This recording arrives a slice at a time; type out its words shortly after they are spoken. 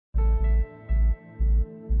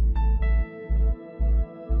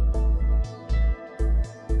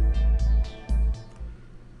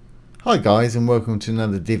Hi guys, and welcome to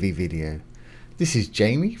another Divi video. This is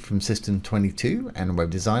Jamie from System22 and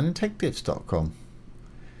webdesignandtechtips.com.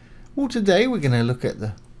 Well, today we're going to look at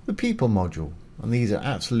the people module, and these are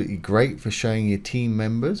absolutely great for showing your team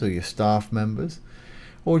members or your staff members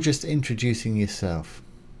or just introducing yourself.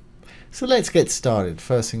 So let's get started.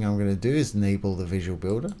 First thing I'm going to do is enable the Visual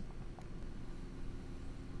Builder.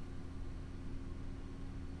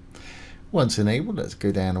 Once enabled, let's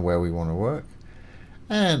go down to where we want to work.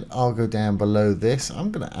 And I'll go down below this.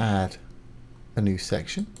 I'm going to add a new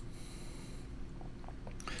section.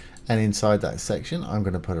 And inside that section, I'm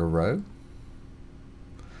going to put a row.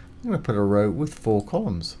 I'm going to put a row with 4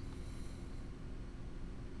 columns.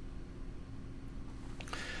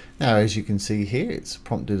 Now, as you can see here, it's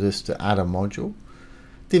prompted us to add a module.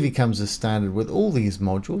 Divi comes as standard with all these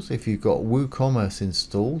modules. If you've got WooCommerce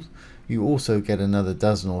installed, you also get another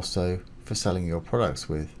dozen or so for selling your products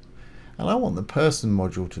with. And I want the person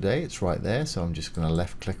module today. It's right there, so I'm just going to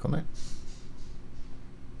left click on it.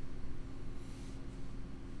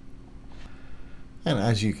 And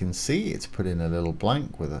as you can see, it's put in a little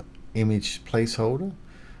blank with an image placeholder,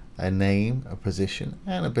 a name, a position,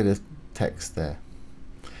 and a bit of text there.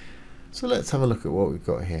 So let's have a look at what we've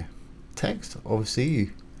got here. Text, obviously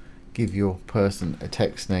you give your person a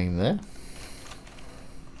text name there.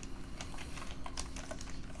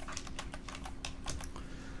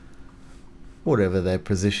 Whatever their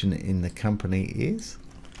position in the company is.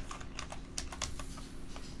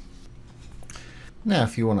 Now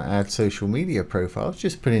if you want to add social media profiles,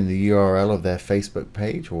 just put in the URL of their Facebook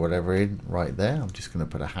page or whatever in right there. I'm just going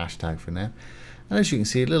to put a hashtag for now. And as you can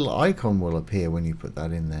see, a little icon will appear when you put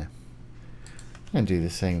that in there. And do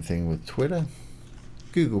the same thing with Twitter.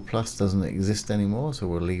 Google Plus doesn't exist anymore, so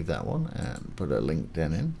we'll leave that one and put a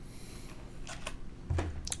LinkedIn in.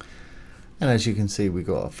 And as you can see, we've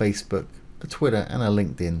got a Facebook, a Twitter, and a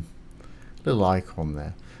LinkedIn little icon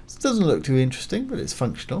there. So it doesn't look too interesting, but it's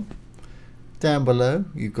functional. Down below,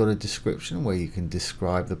 you've got a description where you can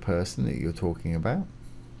describe the person that you're talking about.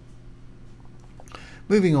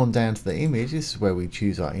 Moving on down to the image, this is where we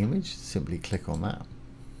choose our image. Simply click on that.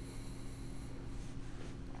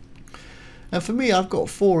 And for me, I've got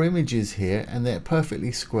 4 images here, and they're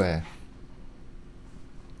perfectly square.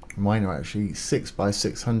 Mine are actually 6 by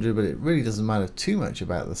 600, but it really doesn't matter too much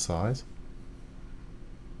about the size.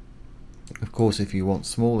 Of course, if you want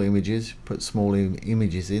small images, put small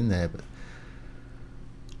images in there. But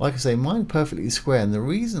like I say, mine are perfectly square, and the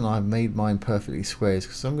reason I've made mine perfectly square is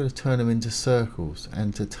because I'm going to turn them into circles,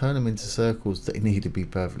 and to turn them into circles, they need to be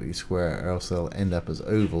perfectly square, or else they'll end up as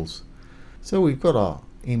ovals. So we've got our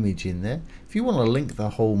image in there. If you want to link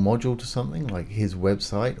the whole module to something like his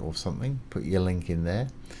website or something, put your link in there.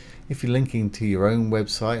 If you're linking to your own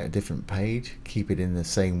website, a different page, keep it in the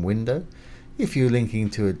same window. If you're linking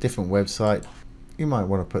to a different website, you might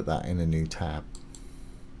want to put that in a new tab.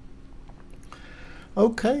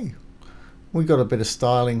 Okay, we got a bit of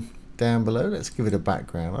styling down below. Let's give it a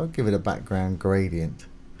background. I'll give it a background gradient.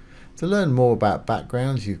 To learn more about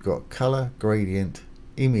backgrounds, you've got color, gradient,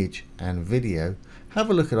 image, and video.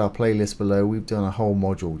 Have a look at our playlist below. We've done a whole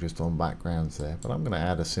module just on backgrounds there, but I'm going to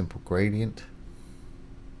add a simple gradient.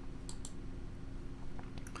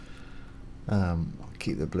 I'll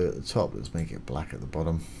keep the blue at the top. Let's make it black at the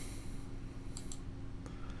bottom.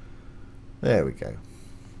 There we go.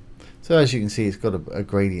 So as you can see, it's got a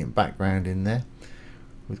gradient background in there.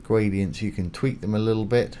 With gradients, you can tweak them a little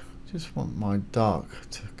bit. Just want my dark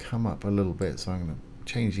to come up a little bit, so I'm going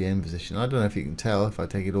to change the end position. I don't know if you can tell if I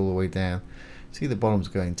take it all the way down. See, the bottom's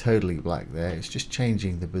going totally black there. It's just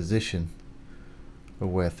changing the position of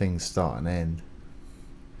where things start and end.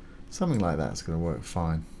 Something like that's going to work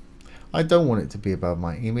fine. I don't want it to be above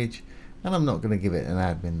my image, and I'm not going to give it an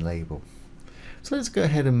admin label. So let's go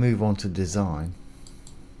ahead and move on to design.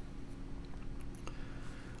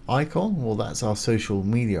 Icon, well, that's our social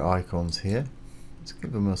media icons here. Let's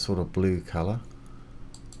give them a sort of blue color.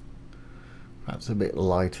 Perhaps a bit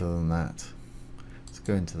lighter than that. Let's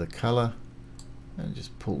go into the color and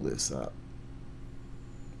just pull this up.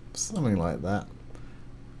 Something like that.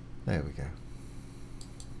 There we go.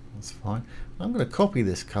 That's fine. I'm going to copy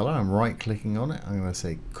this color. I'm right clicking on it. I'm going to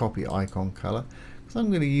say copy icon color, because I'm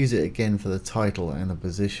going to use it again for the title and the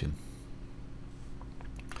position.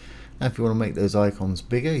 Now if you want to make those icons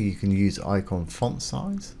bigger, you can use icon font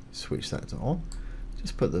size. Switch that to on.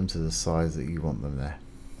 Just put them to the size that you want them there.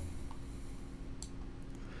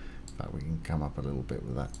 In fact, we can come up a little bit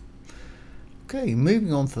with that. Okay,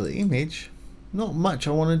 moving on to the image. Not much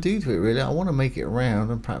I want to do to it really. I want to make it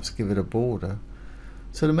round and perhaps give it a border.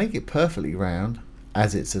 So to make it perfectly round,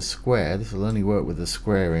 as it's a square, this will only work with a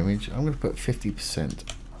square image, I'm going to put 50%.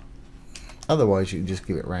 Otherwise you can just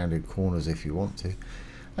give it rounded corners if you want to.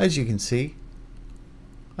 As you can see,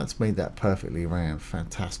 that's made that perfectly round.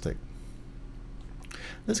 Fantastic.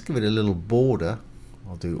 Let's give it a little border.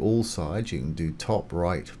 I'll do all sides. You can do top,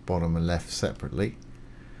 right, bottom and left separately.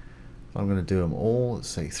 I'm going to do them all, let's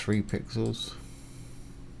say 3 pixels.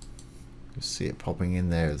 Just see it popping in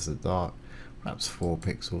there as the dark, perhaps 4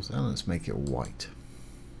 pixels, and let's make it white.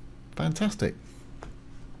 Fantastic.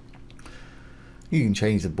 You can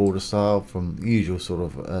change the border style from the usual sort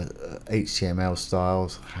of HTML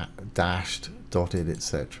styles, dashed, dotted,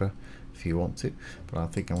 etc. if you want to, but I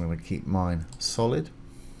think I'm going to keep mine solid.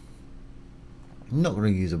 I'm not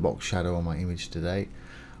going to use a box shadow on my image today,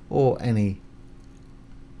 or any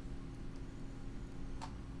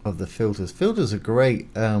of the filters. Filters are great.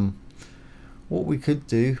 What we could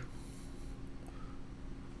do,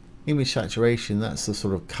 image saturation, that's the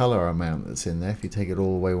sort of color amount that's in there. If you take it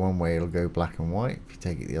all the way one way, it'll go black and white. If you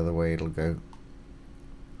take it the other way, it'll go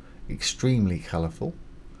extremely colorful.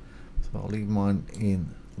 So I'll leave mine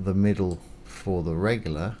in the middle for the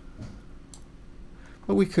regular,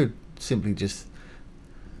 but we could simply just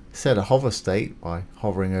set a hover state by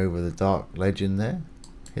hovering over the dark legend there,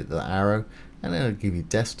 hit the arrow, and then it'll give you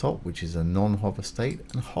desktop, which is a non-hover state,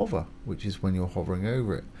 and hover, which is when you're hovering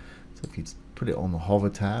over it. So if you put it on the hover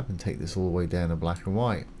tab and take this all the way down to black and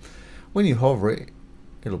white, when you hover it,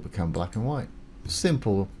 it'll become black and white.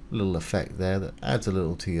 Simple little effect there that adds a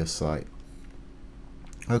little to your site.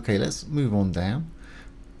 Okay, let's move on down.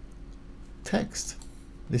 Text.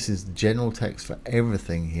 This is the general text for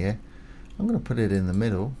everything here. I'm going to put it in the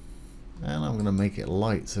middle, and I'm going to make it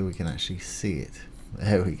light so we can actually see it.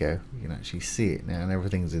 There we go, you can actually see it now, and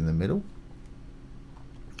everything's in the middle.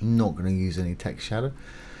 I'm not going to use any text shadow.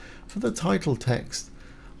 For the title text,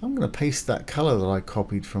 I'm going to paste that color that I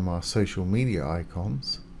copied from our social media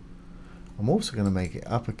icons. I'm also going to make it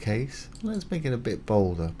uppercase. Let's make it a bit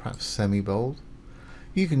bolder, perhaps semi-bold.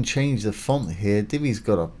 You can change the font here. Divi's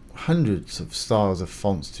got hundreds of styles of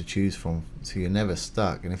fonts to choose from, so you're never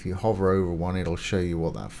stuck, and if you hover over one, it'll show you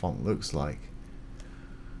what that font looks like.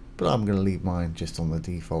 But I'm going to leave mine just on the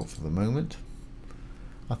default for the moment.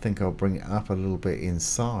 I think I'll bring it up a little bit in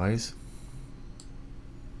size,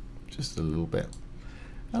 just a little bit,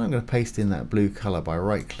 and I'm going to paste in that blue color by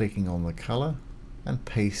right clicking on the color and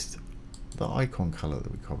paste the icon color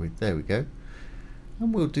that we copied. There we go.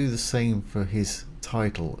 And we'll do the same for his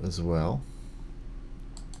title as well.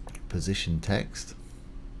 Position text.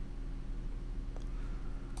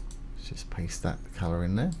 Let's just paste that color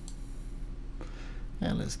in there.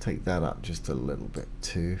 And let's take that up just a little bit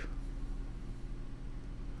too.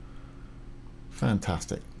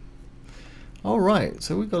 Fantastic. Alright,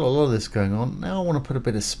 so we've got a lot of this going on. Now I want to put a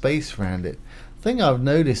bit of space around it. The thing I've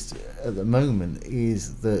noticed at the moment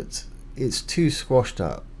is that it's too squashed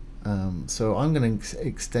up. So I'm going to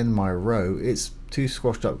extend my row. It's too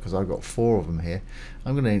squashed up because I've got 4 of them here.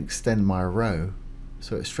 I'm going to extend my row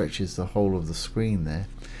so it stretches the whole of the screen there.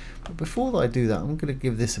 But before I do that, I'm going to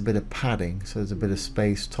give this a bit of padding so there's a bit of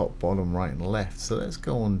space top, bottom, right and left. So let's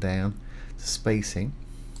go on down to spacing,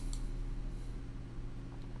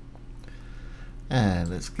 and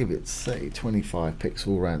let's give it, say, 25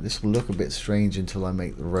 pixel round. This will look a bit strange until I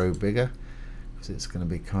make the row bigger, because it's going to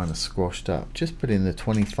be kind of squashed up. Just put in the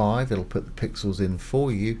 25, it'll put the pixels in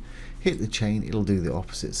for you. Hit the chain, it'll do the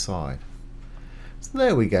opposite side. So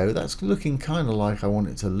there we go, that's looking kind of like I want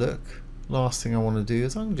it to look. Last thing I want to do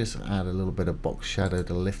is I'm just add a little bit of box shadow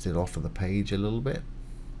to lift it off of the page a little bit.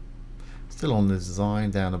 Still on the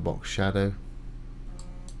design, down a box shadow.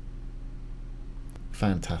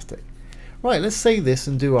 Fantastic. Right, let's save this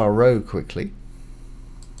and do our row quickly.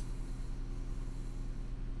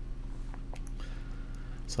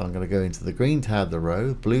 So I'm going to go into the green tab, the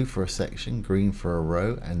row, blue for a section, green for a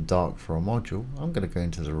row, and dark for a module. I'm going to go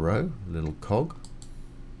into the row, little cog.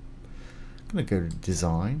 I'm going to go to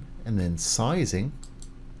design and then sizing.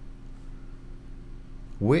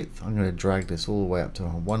 Width, I'm going to drag this all the way up to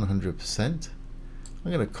 100%.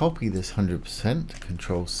 I'm going to copy this 100%,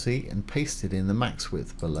 Control C, and paste it in the max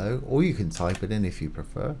width below, or you can type it in if you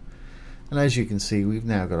prefer. And as you can see, we've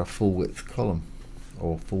now got a full width column,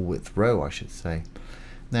 or full width row I should say.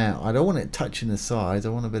 Now I don't want it touching the sides, I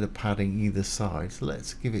want a bit of padding either side, so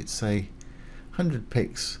let's give it, say, 100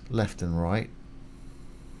 pixels left and right.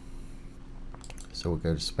 So we'll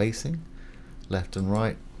go to spacing, left and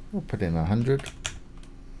right, we'll put in 100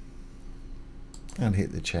 and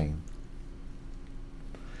hit the chain.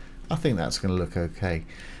 I think that's going to look okay.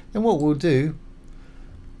 Then what we'll do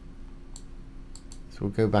is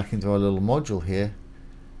we'll go back into our little module here,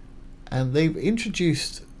 and they've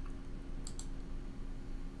introduced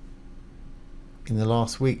in the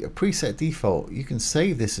last week, a preset default. You can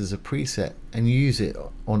save this as a preset and use it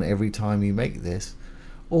on every time you make this,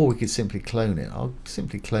 or we could simply clone it. I'll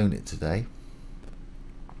simply clone it today.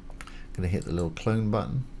 I'm going to hit the little clone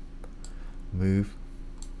button, move.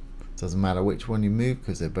 Doesn't matter which one you move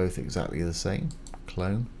because they're both exactly the same.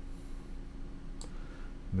 Clone,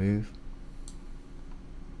 move,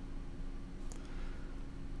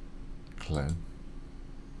 clone,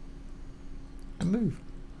 and move.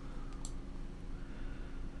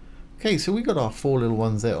 Okay, so we got our 4 little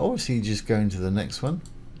ones there. Obviously you just go into the next one,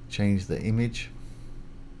 change the image,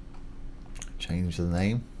 change the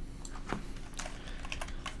name,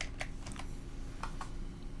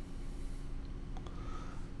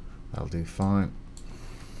 that'll do fine.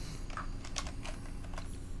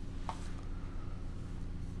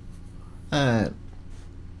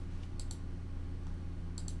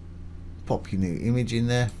 Pop your new image in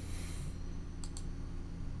there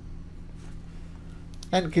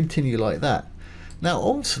and continue like that. Now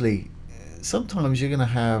obviously sometimes you're going to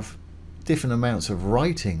have different amounts of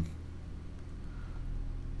writing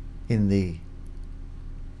in the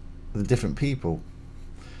different people.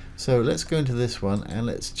 So let's go into this one and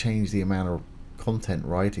let's change the amount of content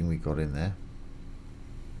writing we got in there.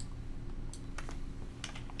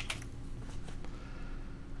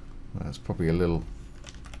 That's probably a little,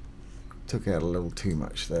 took out a little too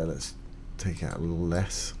much there. Let's take out a little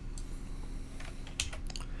less.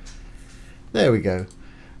 There we go.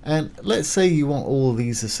 And let's say you want all of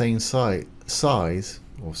these the same size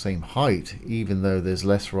or same height, even though there's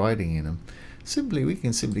less writing in them. We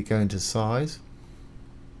can simply go into size,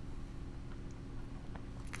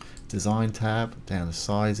 design tab, down to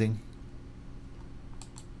sizing,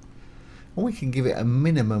 and we can give it a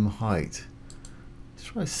minimum height. Let's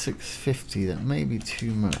try 650. That may be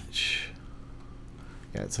too much.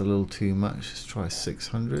 Yeah, it's a little too much. Let's try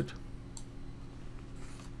 600.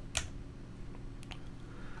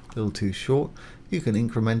 A little too short. You can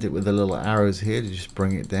increment it with the little arrows here to just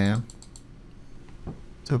bring it down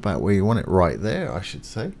to about where you want it, right there I should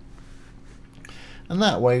say. And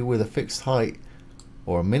that way, with a fixed height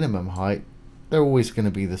or a minimum height, they're always going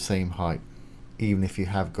to be the same height, even if you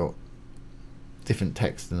have got different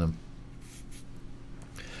text in them.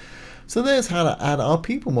 So there's how to add our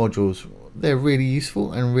people modules. They're really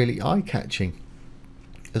useful and really eye-catching,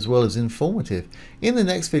 as well as informative. In the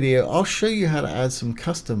next video, I'll show you how to add some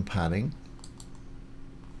custom padding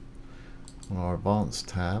on our advanced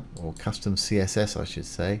tab, or custom CSS I should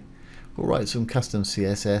say. We'll write some custom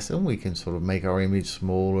CSS and we can sort of make our image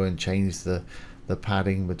smaller and change the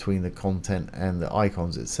padding between the content and the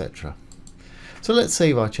icons, etc. So let's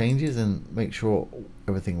save our changes and make sure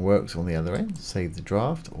everything works on the other end. Save the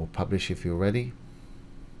draft or publish if you're ready.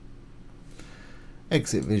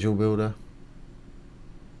 Exit Visual Builder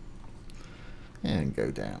and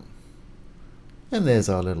go down. And there's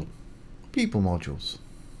our little people modules.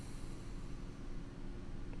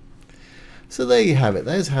 So there you have it.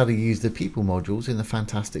 There's how to use the people modules in the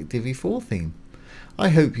fantastic Divi 4 theme. I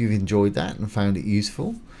hope you've enjoyed that and found it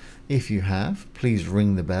useful. If you have, please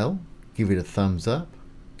ring the bell, give it a thumbs up,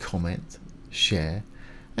 comment, share,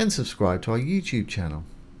 and subscribe to our YouTube channel.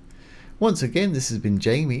 Once again, this has been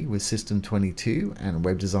Jamie with System22 and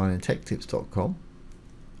webdesignandtechtips.com.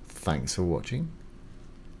 Thanks for watching.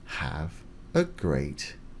 Have a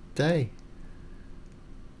great day.